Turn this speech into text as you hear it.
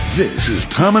This is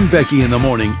Tom and Becky in the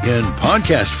morning in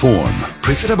podcast form.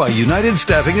 Presented by United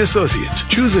Staffing Associates.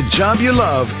 Choose a job you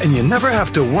love and you never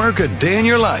have to work a day in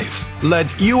your life.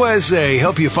 Let USA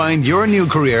help you find your new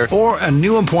career or a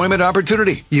new employment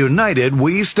opportunity. United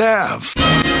We Staff.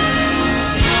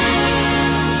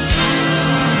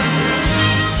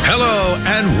 Hello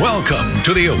and welcome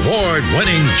to the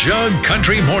award-winning Jug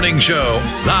Country Morning Show,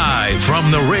 live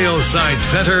from the Railside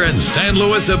Center in San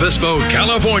Luis Obispo,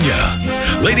 California.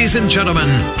 Ladies and gentlemen,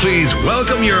 please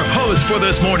welcome your hosts for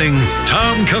this morning,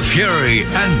 Tom Kafuri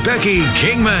and Becky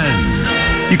Kingman.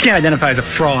 You can't identify as a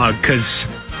frog because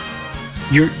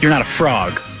you're not a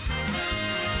frog,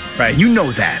 right? You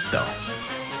know that, though,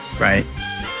 right?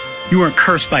 You weren't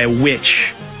cursed by a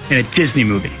witch in a Disney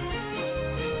movie.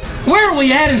 Where are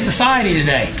we at in society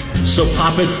today? So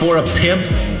pop it for a pimp,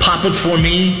 pop it for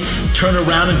me, turn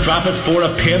around and drop it for a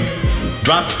pimp,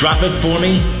 drop it for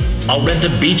me. I'll rent a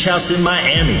beach house in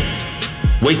Miami.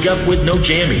 Wake up with no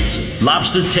jammies,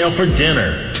 lobster tail for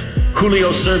dinner.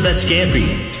 Julio served that scampi.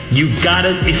 You got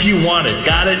it if you want it,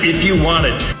 got it if you want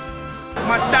it.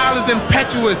 My style is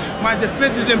impetuous, my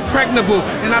defense is impregnable,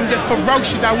 and I'm just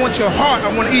ferocious. I want your heart,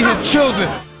 I want to eat his children.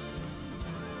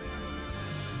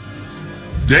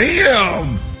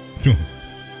 Damn!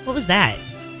 What was that?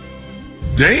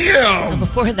 Damn!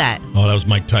 Before that. Oh, that was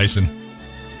Mike Tyson.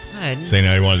 God. Saying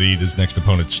how he wanted to eat his next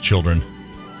opponent's children.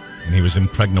 And he was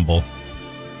impregnable.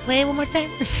 Play it one more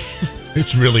time.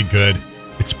 It's really good.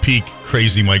 It's peak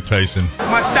crazy Mike Tyson.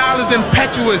 My style is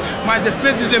impetuous, my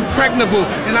defense is impregnable,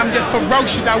 and I'm just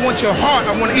ferocious. I want your heart,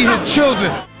 I want to eat his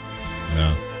children.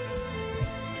 Yeah.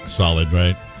 Solid,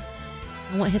 right?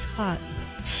 I want his heart.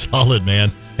 Solid,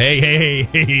 man.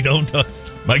 Hey, don't...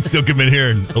 Mike still come in here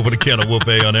and open a can of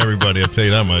whoopee on everybody, I'll tell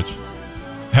you that much.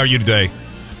 How are you today?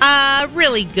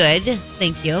 Really good.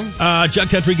 Thank you. Jug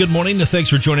Country, good morning.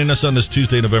 Thanks for joining us on this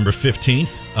Tuesday, November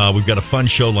 15th. We've got a fun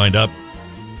show lined up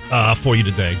for you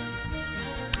today.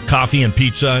 Coffee and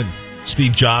pizza,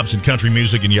 Steve Jobs and country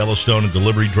music and Yellowstone and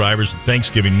delivery drivers and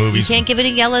Thanksgiving movies. You can't give it a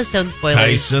Yellowstone spoilers.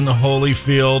 Tyson,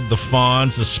 Holyfield, the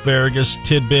Fonz, asparagus,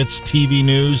 tidbits, TV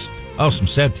news. Oh, some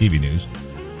sad TV news.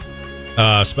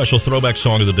 Special throwback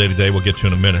song of the day today we'll get to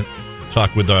in a minute.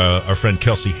 Talk with our friend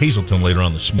Kelsey Hazelton later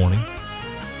on this morning.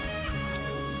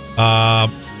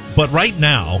 But right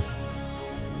now,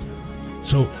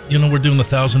 so, we're doing the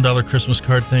 $1,000 Christmas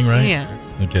card thing, right? Yeah.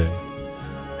 Okay.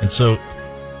 And so,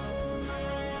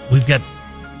 we've got...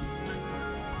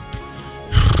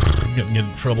 I'm going to get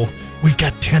in trouble. We've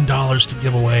got $10 to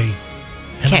give away.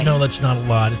 And I know that's not a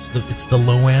lot. It's the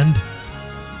low end.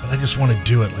 But I just want to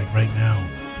do it, like, right now.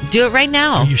 Do it right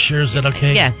now. Are you sure? Is that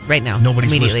okay? Yeah, right now.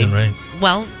 Nobody's listening, right?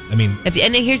 Well, I mean...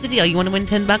 and here's the deal. You want to win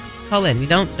 $10? Call in. You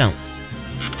don't.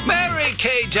 Merry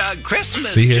K-Jug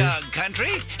Christmas, Jug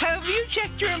Country. Have you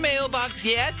checked your mailbox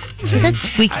yet? Is that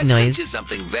squeaky noise? I sent you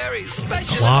something very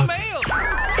special in the mail.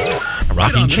 A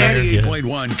rocking chair.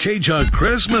 98.1 K-Jug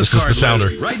Christmas This is card the sounder.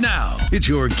 list right now. It's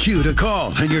your cue to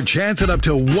call and your chance at up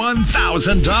to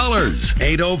 $1,000.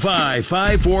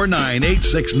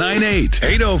 805-549-8698.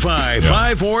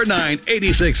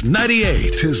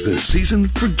 805-549-8698. 'Tis the season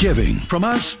for giving. From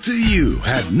us to you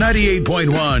at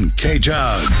 98.1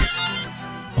 K-Jug.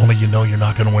 Only you're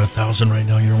not going to win 1,000 right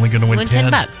now. You're only going to win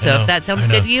 $10. So if that sounds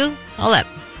good to you, call up.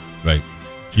 Right.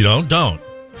 If you don't.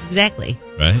 Exactly.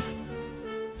 Right?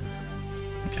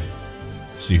 Okay.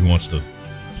 See who wants to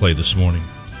play this morning.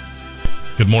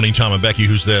 Good morning, Tom and Becky.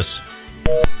 Who's this?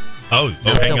 Oh,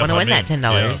 don't want to win that $10.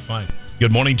 Yeah, fine.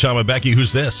 Good morning, Tom and Becky.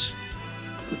 Who's this?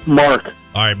 Mark.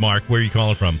 All right, Mark. Where are you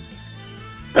calling from?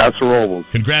 Paso Robles.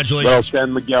 Congratulations. Well,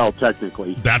 San Miguel,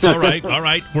 technically. That's all right. All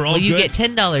right. We're all well, you good.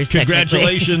 get $10.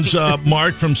 Congratulations,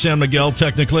 Mark from San Miguel,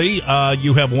 technically.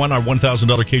 You have won our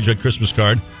 $1,000 K-Jug Christmas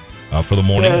card for the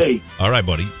morning. Hey. All right,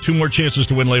 buddy. 2 more chances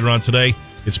to win later on today.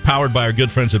 It's powered by our good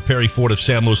friends at Perry Ford of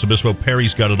San Luis Obispo.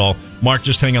 Perry's got it all. Mark,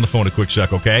 just hang on the phone a quick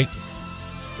sec, okay?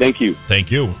 Thank you. Thank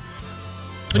you.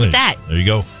 Look at that. There you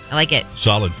go. I like it.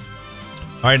 Solid.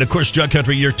 All right, of course, Jug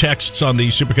Country, your texts on the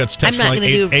Supercuts text line. I'm not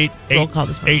going to do roll call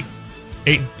this morning.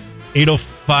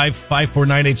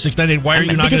 805-549-8698. Why are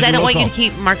you not going to do roll call? Because I don't want you to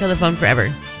keep Mark on the phone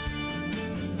forever.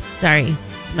 Sorry.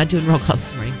 I'm not doing roll call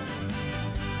this morning.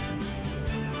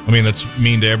 I mean, that's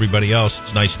mean to everybody else.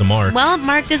 It's nice to Mark. Well,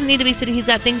 Mark doesn't need to be sitting. He's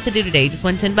got things to do today. He just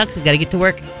won $10. He's got to get to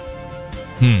work.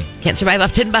 Can't survive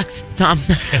off $10, Tom.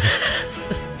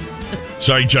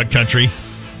 Sorry, Jug Country.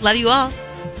 Love you all.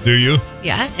 Do you?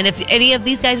 Yeah. And if any of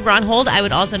these guys were on hold, I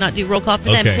would also not do roll call for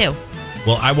them, too.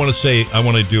 Well, I want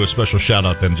to do a special shout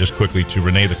out then just quickly to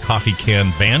Renee, the Coffee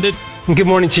Can Bandit. Good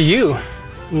morning to you.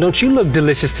 Don't you look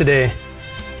delicious today?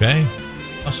 Okay.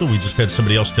 Also, we just had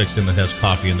somebody else text in that has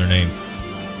coffee in their name.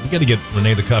 We got to get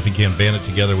Renee the Coffee Can Bandit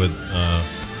together with...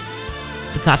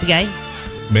 The coffee guy?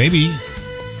 Maybe.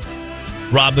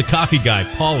 Rob the Coffee Guy,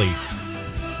 Paulie.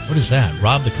 What is that?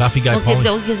 Rob the Coffee Guy, Okay, Paulie?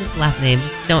 don't use its last name.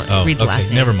 Just don't read the last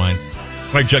name. Never mind.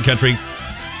 All right, Jug Country.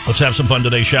 Let's have some fun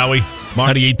today, shall we?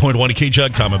 98.1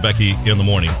 K-Jug, Tom and Becky in the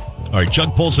morning. All right,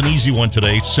 Jug Poll's an easy one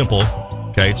today. It's simple.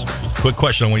 Okay, it's a quick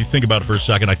question. I want you to think about it for a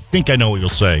second. I think I know what you'll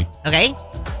say. Okay.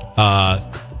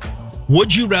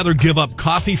 Would you rather give up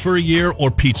coffee for a year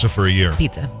or pizza for a year?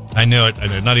 Pizza. I knew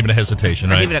it. Not even a hesitation,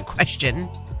 right? Not even a question.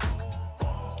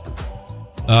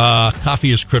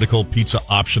 Coffee is critical, pizza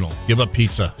optional. Give up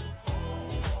pizza.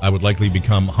 I would likely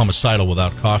become homicidal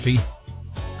without coffee.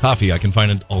 Coffee, I can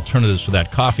find alternatives for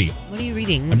that. Coffee. What are you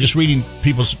reading? I'm just reading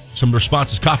some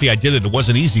responses. Coffee, I did it. It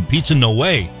wasn't easy. Pizza, no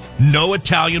way. No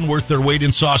Italian worth their weight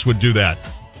in sauce would do that.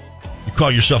 You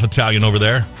call yourself Italian over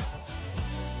there?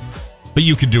 But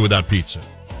you could do without pizza.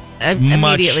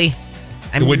 Immediately.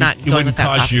 I'm not going It wouldn't without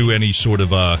cause coffee. you any sort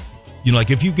of, like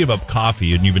if you give up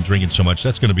coffee and you've been drinking so much,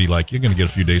 that's going to be like, you're going to get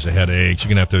a few days of headaches. You're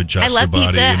going to have to adjust I love your body.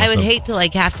 pizza. You know, I would so- hate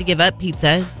to have to give up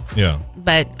pizza. Yeah.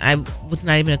 But it's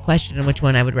not even a question on which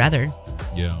one I would rather.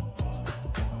 Yeah.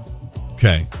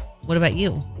 Okay. What about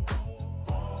you?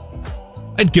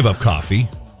 I'd give up coffee.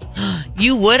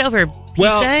 You would over pizza?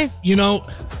 Well,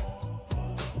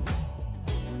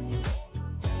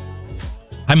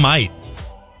 I might.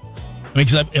 I mean,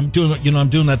 because I'm doing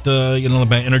that,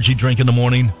 my energy drink in the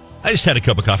morning. I just had a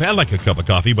cup of coffee. I like a cup of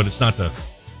coffee, but it's not the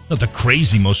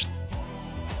crazy most.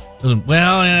 Then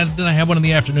I have one in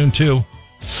the afternoon too.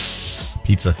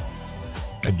 Pizza.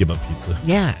 I'd give up pizza.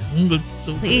 Yeah. But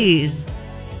so Please.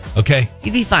 Okay.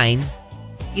 You'd be fine.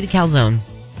 Eat a calzone.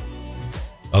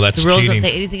 Oh, that's The rules cheating. don't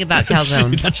say anything about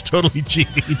calzones. That's totally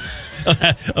cheating.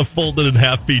 A folded in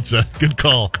half pizza. Good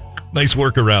call. Nice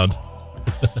workaround.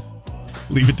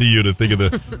 Leave it to you to think of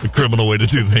the criminal way to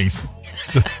do things.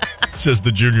 Says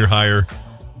the junior hire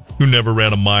who never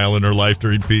ran a mile in her life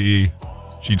during PE.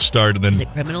 She'd start and Is then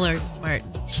it criminal or is it smart?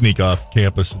 sneak off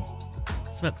campus. And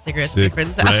Smoke cigarettes sick, with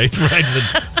your friends. right. And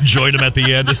then join them at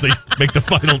the end as they make the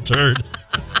final turn.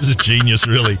 This is genius,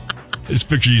 really. I just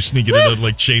picture you sneaking into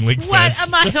like chain link What fence.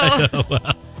 am I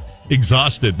on?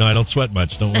 Exhausted. No, I don't sweat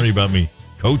much. Don't worry about me,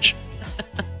 Coach.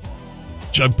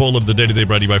 Jug Poll of the day today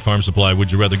brought to you by Farm Supply.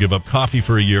 Would you rather give up coffee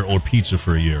for a year or pizza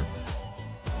for a year?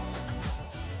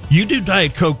 You do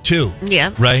Diet Coke too.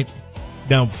 Yeah. Right?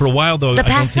 Now, for a while, though, The I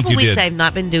don't past think couple you weeks, did. I've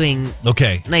not been doing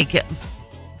Okay.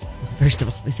 First of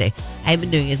all, let me say I haven't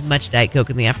been doing as much Diet Coke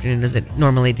in the afternoon as I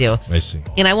normally do, I see.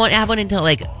 and I won't have one until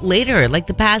later,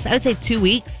 the past I would say 2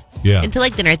 weeks. Yeah. Until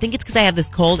dinner. I think it's because I have this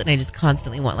cold and I just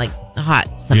constantly want hot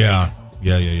something.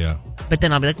 Yeah. But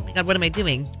then I'll be like, oh my god, what am I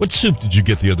doing? What soup did you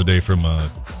get the other day from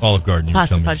Olive Garden? You were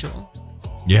Pasta telling me. fagioli.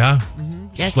 Yeah?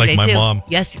 Just Yesterday like my too. mom.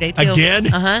 Yesterday too.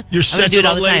 Again? Uh-huh. You're such an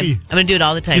old lady. I'm gonna do it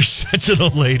all the time. You're such an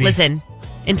old lady. Listen,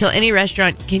 until any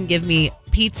restaurant can give me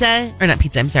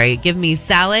give me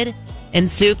salad and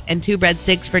soup and 2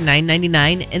 breadsticks for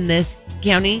 $9.99 in this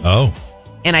county, Oh,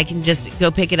 and I can just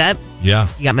go pick it up. yeah.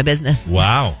 You got my business.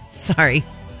 Wow. Sorry.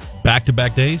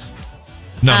 Back-to-back days?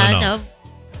 No.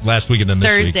 Last week and then this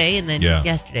Thursday week. and then Yeah.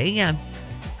 yesterday. Yeah.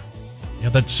 Yeah,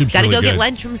 that soup's Got to really go good. get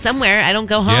lunch from somewhere. I don't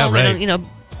go home. Yeah, right. I don't,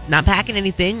 not packing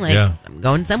anything. Yeah. I'm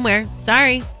going somewhere.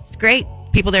 Sorry. It's great.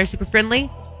 People there are super friendly.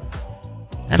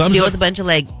 I have to Thumbs deal up. with a bunch of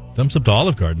Thumbs up to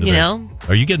Olive Garden today.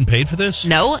 Are you getting paid for this?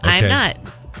 no, I'm Okay. not.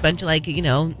 A bunch of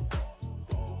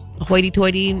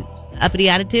hoity-toity, uppity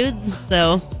attitudes.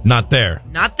 So Not there.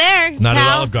 not there. Not at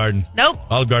pal. Olive Garden. Nope.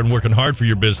 Olive Garden working hard for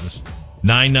your business.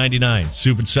 $9.99.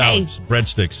 Soup and salads.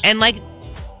 Breadsticks. And I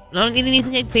don't need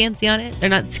anything fancy on it. They're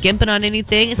not skimping on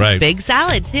anything. It's Right. a big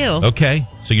salad too. Okay.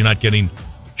 So you're not getting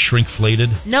shrinkflated?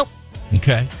 Nope.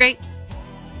 Okay. Great.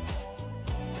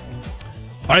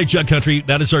 All right, Jug Country.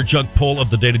 That is our Jug Poll of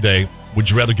the day today. Would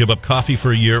you rather give up coffee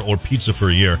for a year or pizza for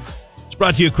a year? It's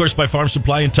brought to you, of course, by Farm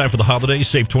Supply. In time for the holidays,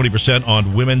 save 20%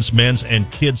 on women's, men's, and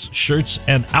kids' shirts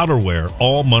and outerwear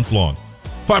all month long.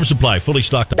 Farm Supply, fully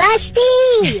stocked.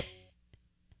 Bestie!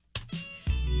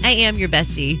 I am your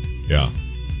bestie. Yeah.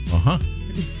 Uh-huh.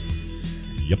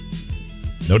 Yep.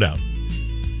 No doubt.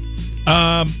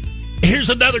 Here's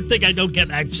another thing I don't get.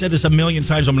 I've said this a million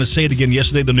times. I'm going to say it again.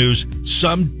 Yesterday, the news.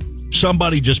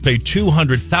 Somebody just paid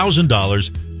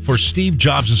 $200,000 for Steve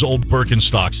Jobs' old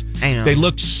Birkenstocks. I know. They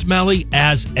look smelly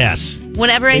as S.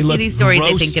 Whenever I They see look these stories, I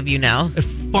gross. think of you now.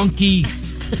 Funky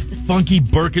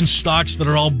Birkenstocks that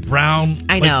are all brown.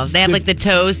 I know. They have the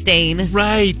toe stain.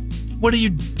 Right. What are you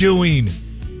doing?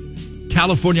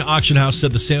 California Auction House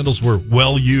said the sandals were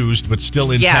well used, but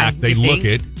still intact. Yeah, they you look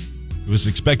think? it. was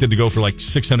expected to go for like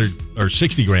 600 or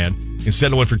 60 grand.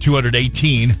 Instead, it went for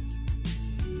 218.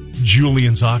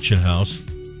 Julian's Auction House.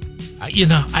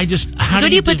 I just how do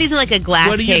you put these in like a glass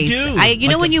what do case? You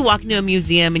do? When you walk into a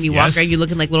museum and you walk around, you look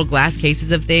in like little glass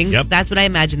cases of things. Yep. That's what I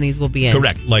imagine these will be in.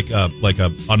 Correct, like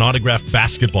an autographed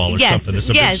basketball or something. It's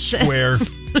a big square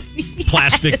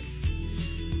plastic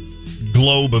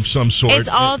globe of some sort. It's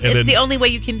the only way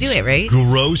you can do it, right?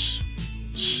 Gross,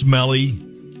 smelly,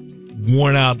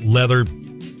 worn out leather.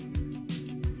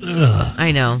 Ugh.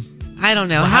 I know. I don't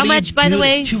know. Well, how much, by the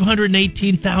way?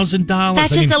 $218,000.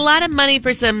 That's just a lot of money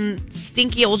for some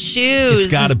stinky old shoes.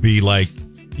 It's got to be like,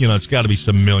 it's got to be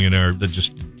some millionaire that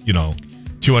just,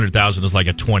 $200,000 is like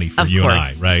a 20 for you and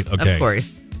I, right? Okay. Of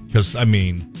course. Because,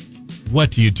 what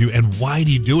do you do and why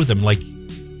do you do with them? Like you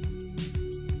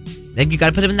got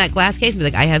to put them in that glass case and be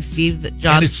like, I have Steve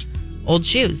Jobs' old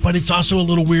shoes. But it's also a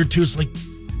little weird, too. It's like,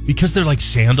 because they're like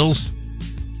sandals,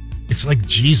 it's like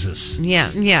Jesus.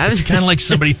 Yeah. It's kind of like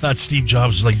somebody thought Steve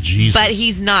Jobs was like Jesus. But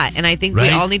he's not. And I think we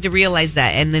all need to realize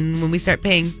that. And then when we start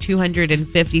paying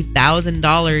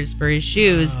 $250,000 for his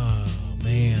shoes, oh,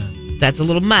 man, that's a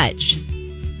little much.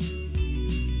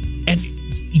 And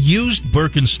used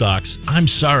Birkenstocks, I'm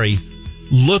sorry,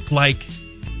 look like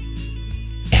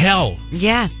hell.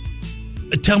 Yeah.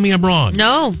 Tell me I'm wrong.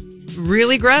 No,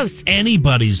 really gross.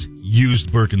 Anybody's used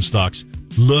Birkenstocks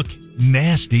look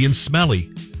nasty and smelly.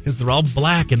 Because they're all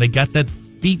black and they got that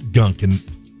feet gunk and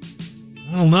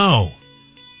I don't know.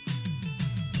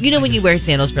 When you wear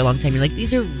sandals for a long time, you're like,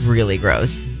 these are really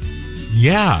gross.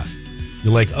 Yeah.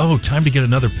 You're like, oh, time to get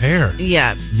another pair.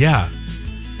 Yeah. Yeah.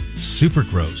 Super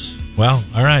gross. Well,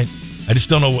 all right. I just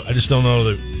don't know. I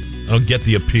don't get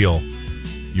the appeal.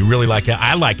 You really like it.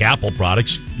 I like Apple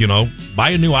products.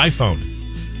 Buy a new iPhone.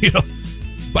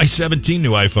 Buy 17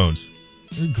 new iPhones.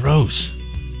 They're gross.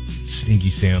 Stinky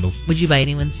sandals. Would you buy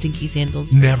anyone stinky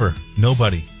sandals? Never.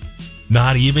 Nobody.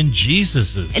 Not even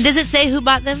Jesus's. And does it say who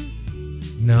bought them?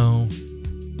 No.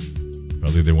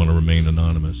 Probably they want to remain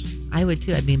anonymous. I would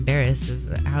too. I'd be embarrassed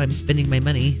of how I'm spending my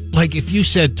money. Like if you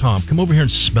said, Tom, come over here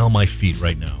and smell my feet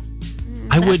right now.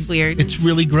 That's weird. It's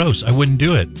really gross. I wouldn't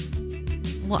do it.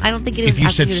 Well, I don't think it is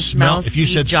asking you to smell. If you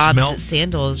said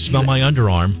sandals, smell my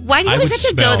underarm. Why do you always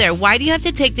have to go there? Why do you have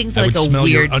to take things to like a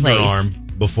weird place?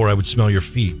 Underarm before I would smell your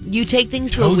feet. You take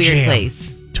things to a weird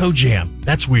place. Toe jam.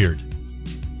 That's weird.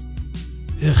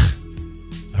 Ugh.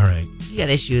 All right. You got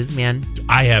issues, man.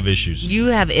 I have issues. You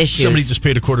have issues. Somebody just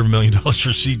paid $250,000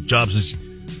 for Steve Jobs'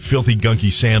 filthy,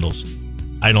 gunky sandals.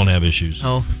 I don't have issues.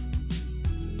 Oh,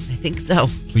 I think so.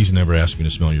 Please never ask me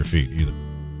to smell your feet either.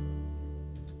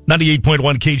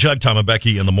 98.1 K-Jug, Tom and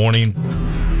Becky in the morning.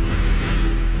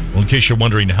 Well, in case you're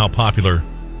wondering how popular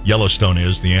Yellowstone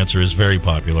is, the answer is very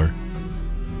popular.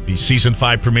 The Season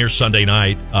 5 premiere Sunday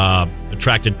night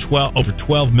attracted over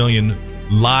 12 million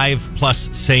live plus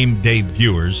same-day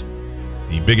viewers.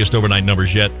 The biggest overnight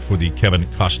numbers yet for the Kevin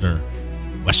Costner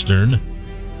Western.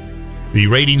 The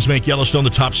ratings make Yellowstone the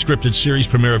top scripted series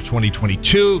premiere of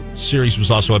 2022. Series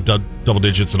was also up double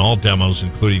digits in all demos,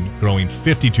 including growing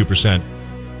 52%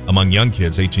 among young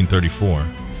kids, 18-34.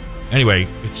 Anyway,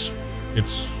 it's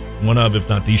one of, if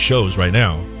not the shows right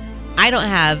now. I don't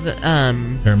have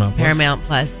Paramount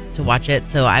Plus to watch it,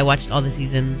 so I watched all the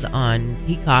seasons on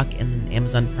Peacock and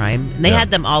Amazon Prime, and they had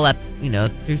them all up,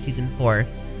 through season 4.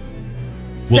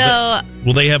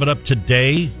 Will they have it up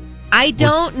today? I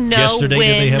don't know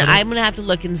when. I'm going to have to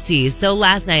look and see. So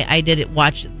last night I did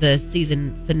watch the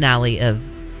season finale of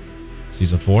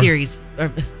season 4 series.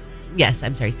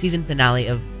 Season finale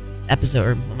of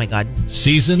episode. Oh my God,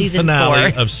 season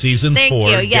finale 4. Of season 4.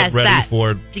 Thank you. Yes,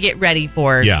 to get ready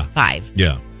for 5.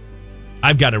 Yeah,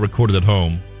 I've got it recorded at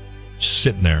home,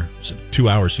 sitting there. It's a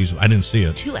 2-hour season. I didn't see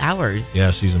it. 2 hours.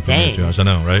 Yeah, season premiere 2 hours. I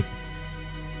know, right?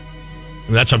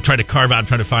 That's what I'm trying to carve out. I'm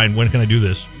trying to find when can I do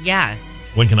this. Yeah.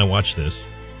 When can I watch this?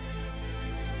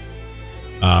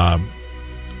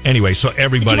 Anyway, so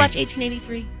everybody. Did you watch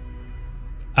 1883?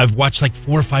 I've watched like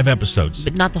 4 or 5 episodes.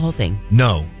 But not the whole thing.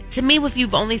 No. To me, if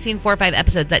you've only seen 4 or 5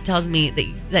 episodes, that tells me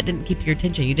that didn't keep your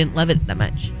attention. You didn't love it that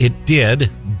much. It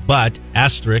did, but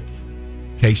asterisk,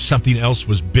 something else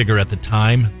was bigger at the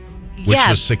time, which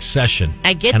was Succession.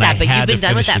 I get that, but you've been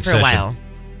done with that for a while.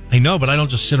 I know, but I don't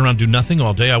just sit around and do nothing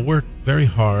all day. I work very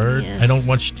hard. Yeah. I don't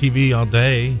watch TV all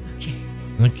day.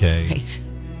 Okay. Right.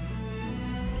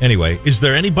 Anyway, is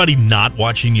there anybody not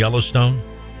watching Yellowstone?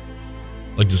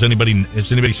 Like, has anybody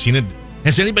seen it?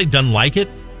 Has anybody done like it?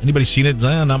 Anybody seen it?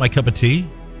 Not my cup of tea.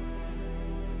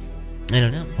 I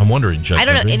don't know. I'm wondering, Chuck. I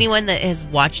don't know anyone that has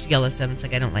watched Yellowstone. It's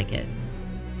like, I don't like it.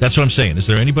 That's what I'm saying. Is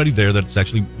there anybody there that's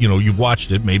actually, you've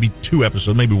watched it, maybe 2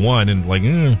 episodes, maybe 1, and like,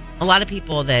 A lot of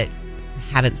people that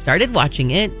haven't started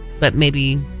watching it, but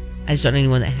maybe I just don't know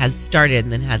anyone that has started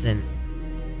and then hasn't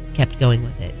kept going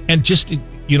with it. And just,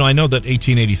 I know that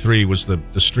 1883 was the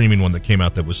streaming one that came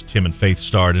out that was Tim and Faith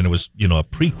starred, and it was, a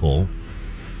prequel.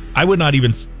 I would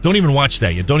don't even watch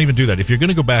that yet. Don't even do that. If you're going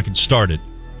to go back and start it,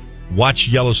 watch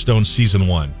Yellowstone season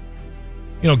 1.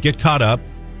 Get caught up,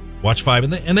 watch 5,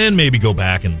 and then maybe go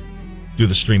back and do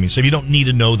the streaming. So you don't need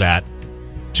to know that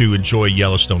to enjoy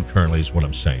Yellowstone currently, is what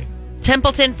I'm saying.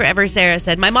 Templeton Forever Sarah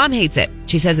said, my mom hates it.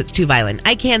 She says it's too violent.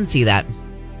 I can see that.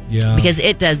 Yeah. Because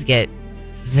it does get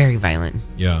very violent.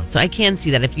 Yeah. So I can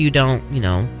see that if you don't,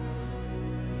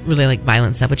 really like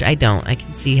violent stuff, which I don't. I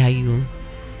can see how you.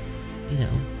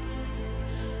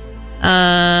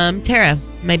 Tara,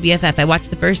 my BFF, I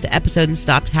watched the first episode and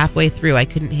stopped halfway through. I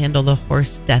couldn't handle the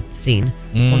horse death scene.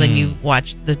 Well, then you've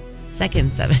watched the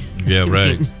second 7. Yeah,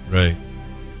 right. And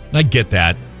I get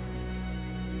that.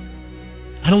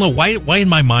 I don't know why in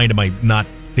my mind am I not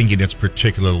thinking it's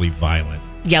particularly violent.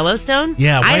 Yellowstone?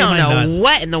 Yeah, I don't know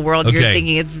what in the world you're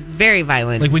thinking. It's very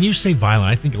violent. Like when you say violent,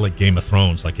 I think of like Game of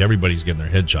Thrones, like everybody's getting their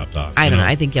head chopped off. I don't know.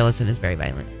 I think Yellowstone is very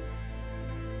violent.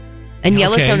 And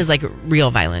Yellowstone is like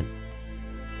real violent.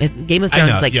 Game of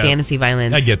Thrones is like fantasy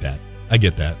violence. I get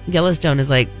that. Yellowstone is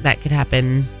like that could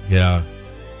happen. Yeah.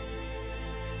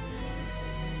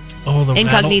 Oh,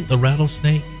 the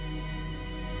rattlesnake.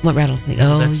 What rattlesnake?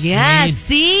 Remember oh, yeah. Scene?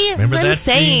 See? Remember That's what I'm that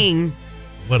saying. Scene?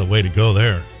 What a way to go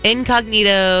there.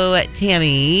 Incognito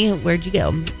Tammy, where'd you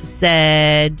go?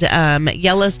 Said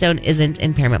Yellowstone isn't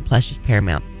in Paramount Plus, just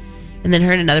Paramount. And then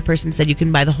her and another person said you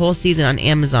can buy the whole season on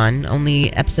Amazon.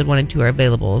 Only episode 1 and 2 are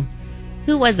available.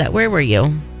 Who was that? Where were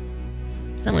you?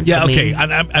 Someone. Yeah, okay.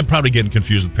 I'm probably getting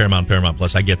confused with Paramount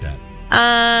Plus. I get that.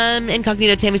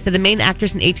 Incognito Tammy said the main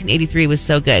actress in 1883 was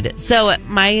so good. So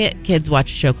my kids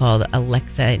watch a show called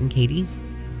Alexa and Katie.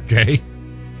 Okay.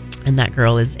 And that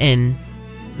girl is in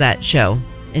that show.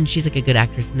 And she's like a good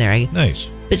actress in there. Nice.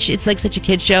 But it's like such a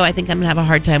kid show. I think I'm going to have a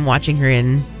hard time watching her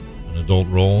in an adult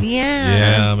role.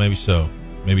 Yeah. Yeah, maybe so.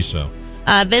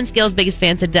 Vince Gill's biggest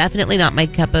fan said, definitely not my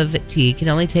cup of tea. Can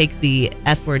only take the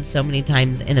F word so many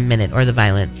times in a minute, or the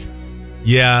violence.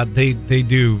 Yeah, they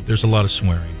do. There's a lot of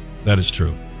swearing. That is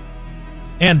true.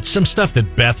 And some stuff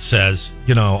that Beth says,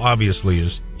 obviously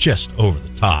is just over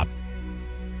the top.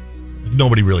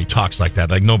 Nobody really talks like that.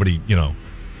 Like nobody,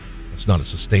 it's not a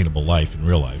sustainable life in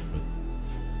real life.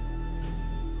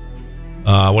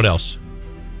 But what else?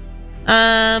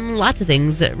 Lots of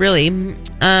things, really.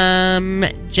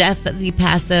 Jeff the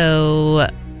Paso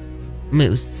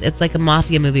Moose. It's like a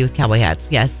mafia movie with cowboy hats.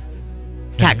 Yes.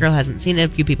 Catgirl hasn't seen it.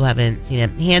 A few people haven't seen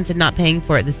it. Hanson not paying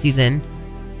for it this season.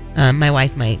 My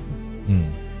wife might.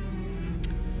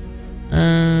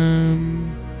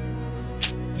 Dang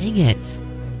it.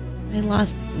 I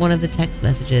lost one of the text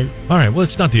messages. All right. Well,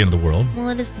 it's not the end of the world. Well,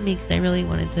 it is to me because I really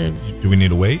wanted to. Do we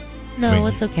need to wait? No,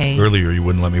 it's okay. Earlier, you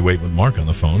wouldn't let me wait with Mark on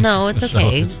the phone. No, it's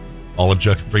okay. So all of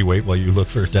Jug-Free wait while you look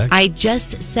for a text? I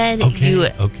just said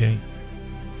okay.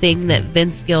 Thing that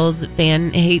Vince Gill's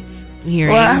fan hates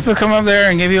hearing. Well, I have to come up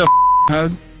there and give you a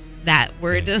hug. That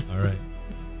word.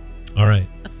 All right.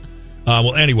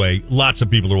 Well, anyway, lots of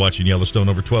people are watching Yellowstone.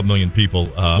 Over 12 million people.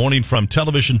 Morning from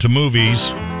television to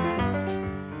movies.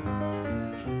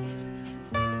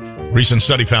 Recent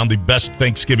study found the best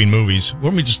Thanksgiving movies.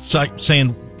 Weren't we just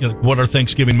saying, what are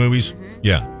Thanksgiving movies? Mm-hmm.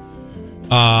 Yeah.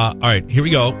 All right, here we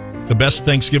go. The best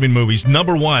Thanksgiving movies.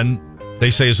 Number 1,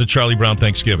 they say, is a Charlie Brown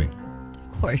Thanksgiving.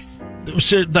 Of course.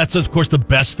 That's, of course, the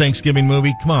best Thanksgiving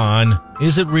movie. Come on.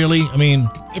 Is it really? I mean...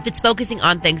 If it's focusing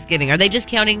on Thanksgiving, are they just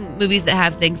counting movies that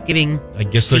have Thanksgiving I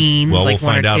guess scenes? Well, like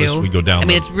we'll find out as we go down. I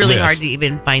mean, it's really list. hard to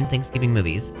even find Thanksgiving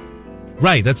movies.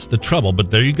 Right, that's the trouble.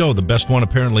 But there you go. The best one,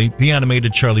 apparently, the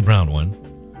animated Charlie Brown one.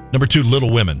 Number 2,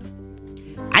 Little Women.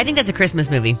 I think that's a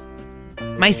Christmas movie.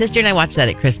 My sister and I watched that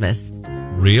at Christmas.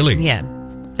 Really? Yeah.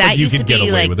 That used to be get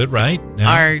away like with it, right? Yeah.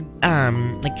 Our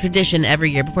like tradition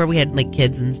every year before we had like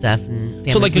kids and stuff and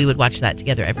families, so like we would watch that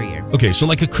together every year. Okay, so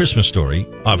like A Christmas Story,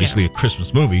 obviously a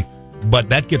Christmas movie, but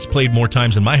that gets played more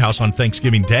times in my house on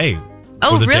Thanksgiving Day.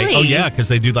 Oh, really? Oh, yeah, because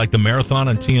they do like the marathon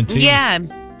on TNT. Yeah.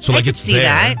 So like I could it's see there.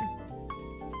 that.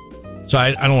 So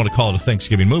I don't want to call it a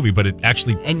Thanksgiving movie, but it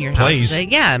actually plays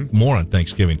more on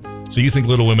Thanksgiving. So you think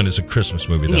Little Women is a Christmas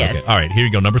movie? Then? Yes. Okay. All right, here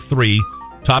you go. Number 3,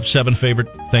 top 7 favorite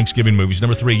Thanksgiving movies.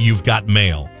 Number 3, You've Got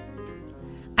Mail.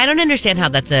 I don't understand how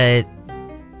that's a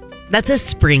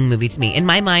spring movie to me. In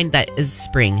my mind, that is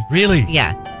spring. Really?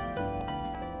 Yeah.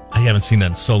 I haven't seen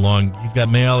that in so long. You've Got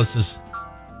Mail. Is this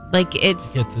like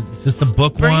it's? Is this the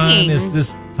book one? Is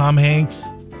this Tom Hanks?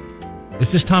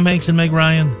 Is this Tom Hanks and Meg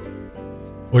Ryan?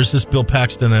 Or is this Bill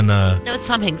Paxton and... No, it's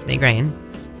Tom Hanks, Meg Ryan.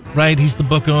 right? He's the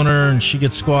book owner, and she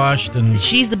gets squashed, and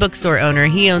She's the bookstore owner.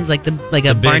 He owns like a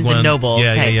big Barnes one. and Noble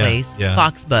Yeah, type yeah, place. yeah.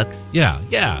 Fox Books. yeah,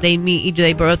 They meet.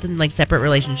 They both in like separate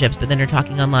relationships, but then they're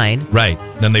talking online. right.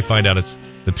 Then they find out it's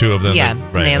the two of them. Yeah, that-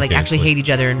 and right, they like okay, actually it's hate each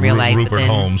other in real life. but Rupert then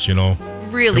Holmes,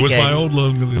 really it was good. my old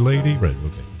lovely lady. Right.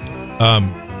 Okay.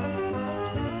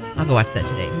 I'll go watch that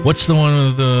today. What's the one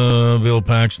with Bill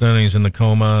Paxton? He's in the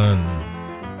coma,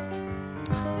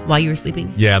 and While you were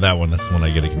sleeping. yeah, that one. That's the one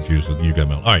I get it confused with. You got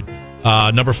Mel. All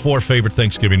right. Number 4 favorite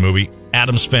Thanksgiving movie: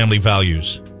 Addams Family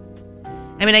Values.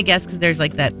 I mean, I guess because there's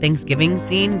like that Thanksgiving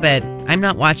scene, but I'm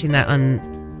not watching that on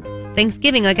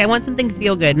Thanksgiving. Like, I want something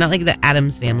feel good, not like the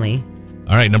Addams Family.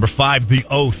 All right. Number 5, The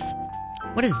Oath.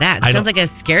 What is that? I It sounds don't- like a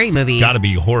scary movie. Got to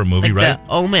be a horror movie, like right?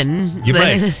 The Omen. You're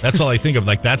right. That's all I think of.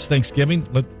 Like, that's Thanksgiving.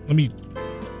 Let me.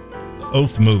 The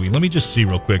Oath movie. Let me just see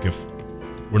real quick if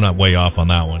we're not way off on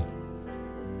that one.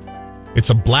 It's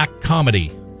a black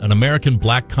comedy, an American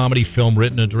black comedy film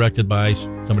written and directed by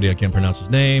somebody I can't pronounce his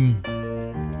name.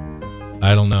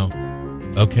 I don't know.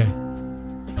 Okay.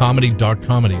 Comedy, dark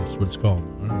comedy is what it's called.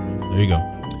 All right, there you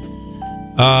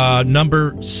go.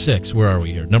 Number 6. Where are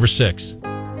we here? Number 6.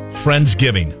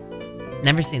 Friendsgiving.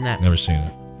 Never seen that. Never seen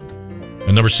it.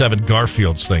 And number 7,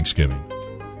 Garfield's Thanksgiving.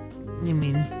 I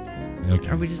mean, Okay.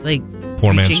 are we just like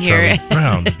Poor man's reaching Charlie here?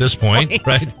 Brown at this point, Point.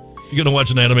 right? You're going to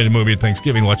watch an animated movie at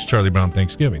Thanksgiving, watch Charlie Brown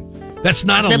Thanksgiving. That's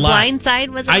not a The lot. Blind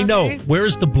Side was. I on know. there? Where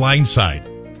is The Blind Side?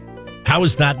 How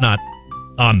is that not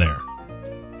on there?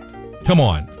 Come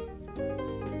on.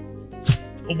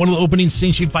 One of the opening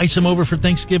scenes, she invites him over for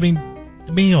Thanksgiving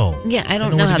meal. Yeah, I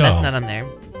don't know where to how go. that's not on there.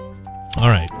 All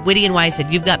right. Witty and Wise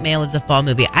said, "You've Got Mail" is a fall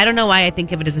movie. I don't know why I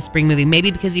think of it as a spring movie. Maybe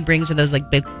because he brings her those like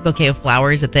big bouquet of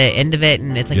flowers at the end of it,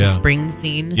 and it's like Yeah. a spring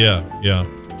scene. Yeah, yeah.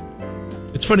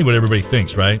 It's funny what everybody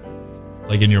thinks, right?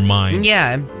 Like in your mind.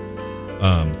 Yeah.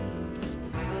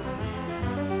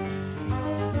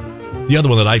 The other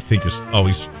one that I think is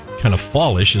always kind of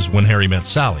fallish is When Harry Met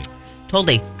Sally.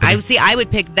 Totally. I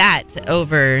would pick that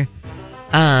over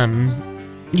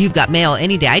You've Got Mail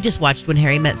any day. I just watched When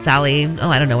Harry Met Sally. Oh,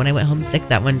 I don't know, when I went home sick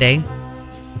that one day.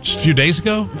 Just a few days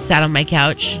ago? Sat on my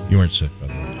couch. You weren't sick, by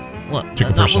the way. Well, Took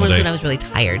a that personal was day. when I was really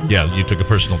tired. Yeah, you took a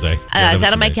personal day. Yeah, that Sat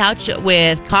was on my nice. couch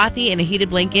with coffee and a heated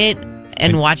blanket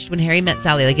and watched When Harry Met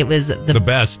Sally. Like, it was the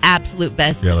best. Absolute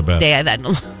best, Yeah, the best. day I've had in a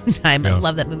long time. Yeah. I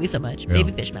love that movie so much. Yeah.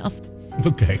 Maybe Fish Mouth.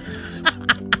 Okay.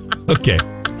 Okay.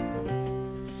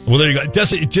 Well, there you go.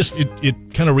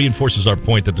 It kind of reinforces our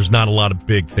point that there's not a lot of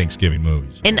big Thanksgiving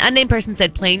movies. An unnamed person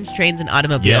said Planes, Trains, and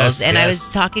Automobiles. Yes, and I yes.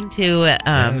 was talking to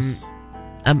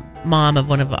a mom of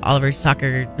one of Oliver's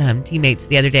soccer teammates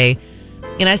the other day.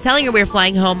 And I was telling her we were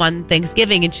flying home on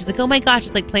Thanksgiving. And she's like, oh my gosh,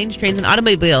 it's like Planes, Trains, and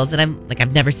Automobiles. And I'm like,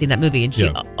 I've never seen that movie. And she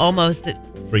Yeah. almost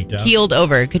Freaked out. keeled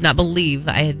over. Could not believe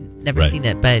I had never Right. seen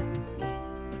it. But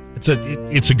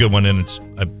It's a good one, and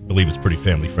I believe it's pretty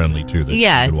family friendly too. That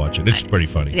Yeah. you could watch it. It's pretty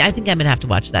funny. I think I'm going to have to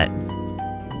watch that.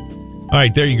 All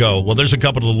right, there you go. Well, there's a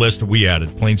couple to the list that we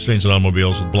added: Planes, Trains, and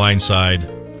Automobiles, Blind Side,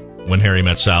 When Harry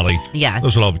Met Sally. Yeah.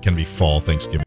 Those would all can be fall Thanksgiving.